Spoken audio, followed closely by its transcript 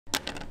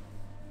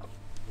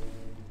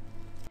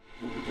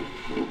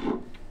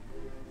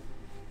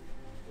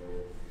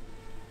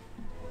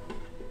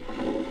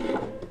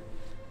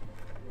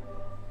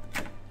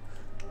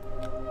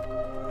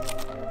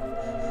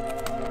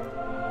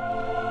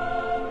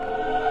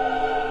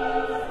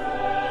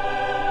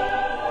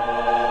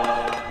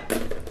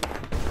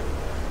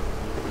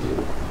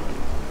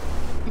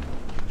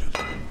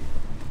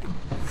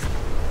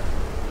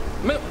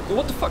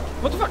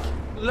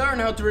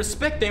how to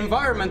respect the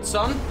environment,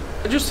 son.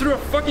 I just threw a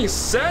fucking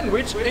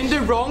sandwich In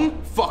the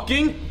wrong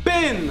fucking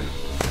bin!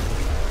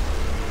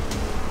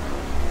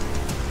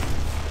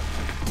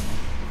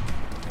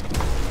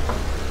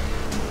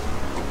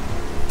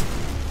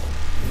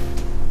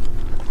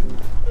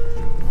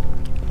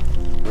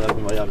 Det här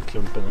kommer vara jävligt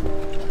klumpen.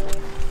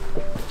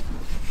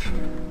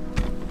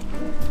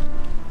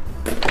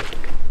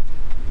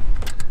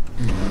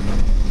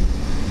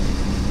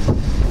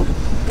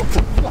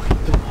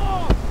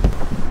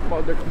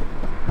 What the fuck?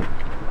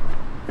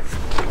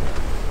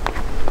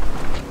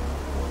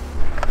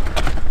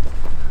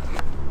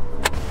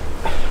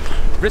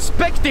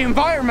 Respect the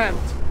environment!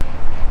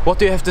 What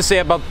do you have to say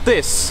about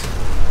this?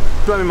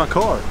 Driving my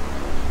car.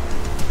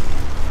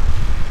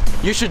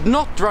 You should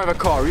not drive a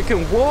car. You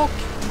can walk,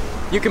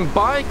 you can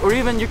bike, or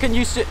even you can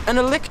use an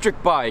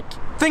electric bike.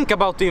 Think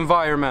about the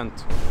environment.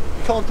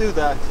 You can't do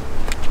that.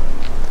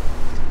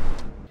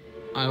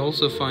 I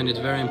also find it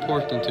very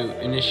important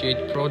to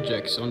initiate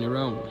projects on your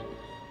own.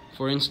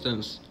 For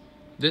instance,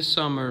 this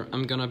summer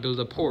I'm gonna build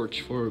a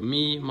porch for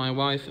me, my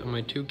wife and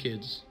my 2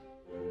 kids.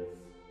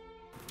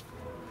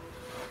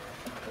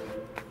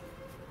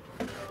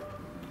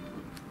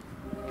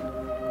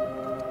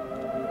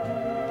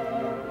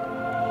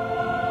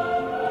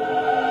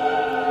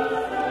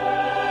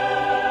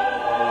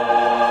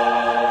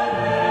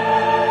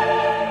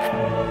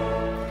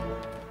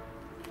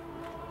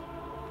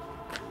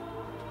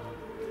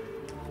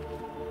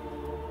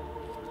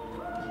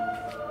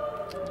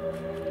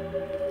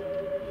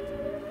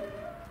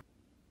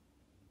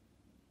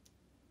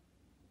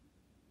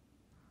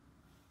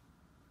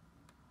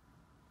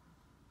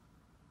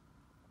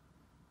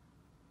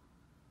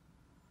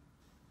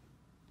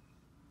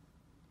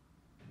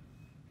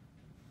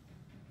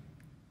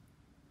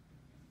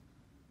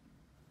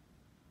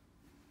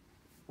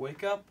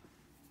 Wake up.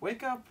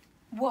 Wake up.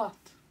 What?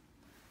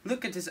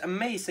 Look at this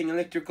amazing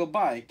electrical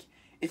bike.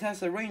 It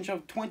has a range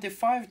of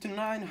 25 to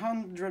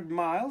 900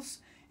 miles.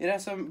 It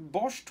has a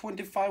Bosch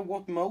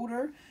 25-watt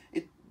motor.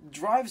 It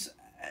drives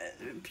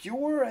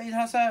pure. It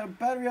has a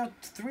battery of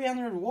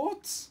 300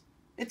 watts.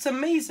 It's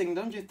amazing,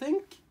 don't you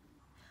think?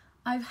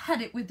 I've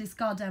had it with this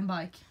goddamn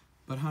bike.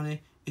 But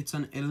honey, it's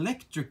an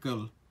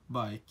electrical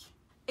bike.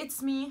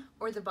 It's me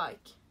or the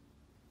bike.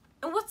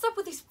 And what's up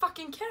with these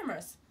fucking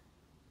cameras?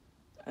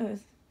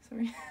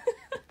 Sorry.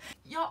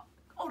 Jag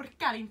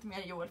orkar inte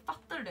mer, Joel.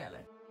 Fattar du det eller?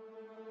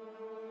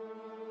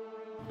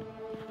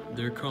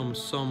 There come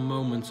some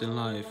moments in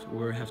life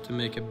where you have to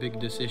make a big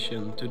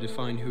decision to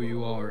define who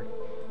you are.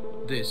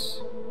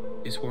 This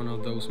is one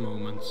of those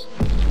moments.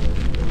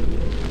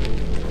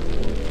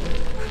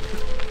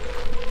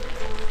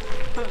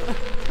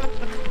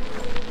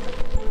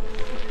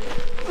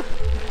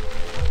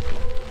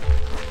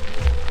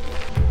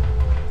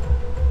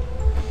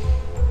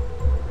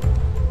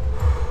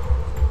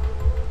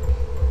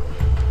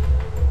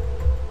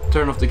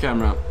 Turn off the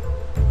camera,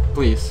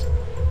 please.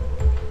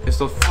 It's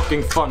not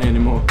fucking funny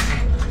anymore.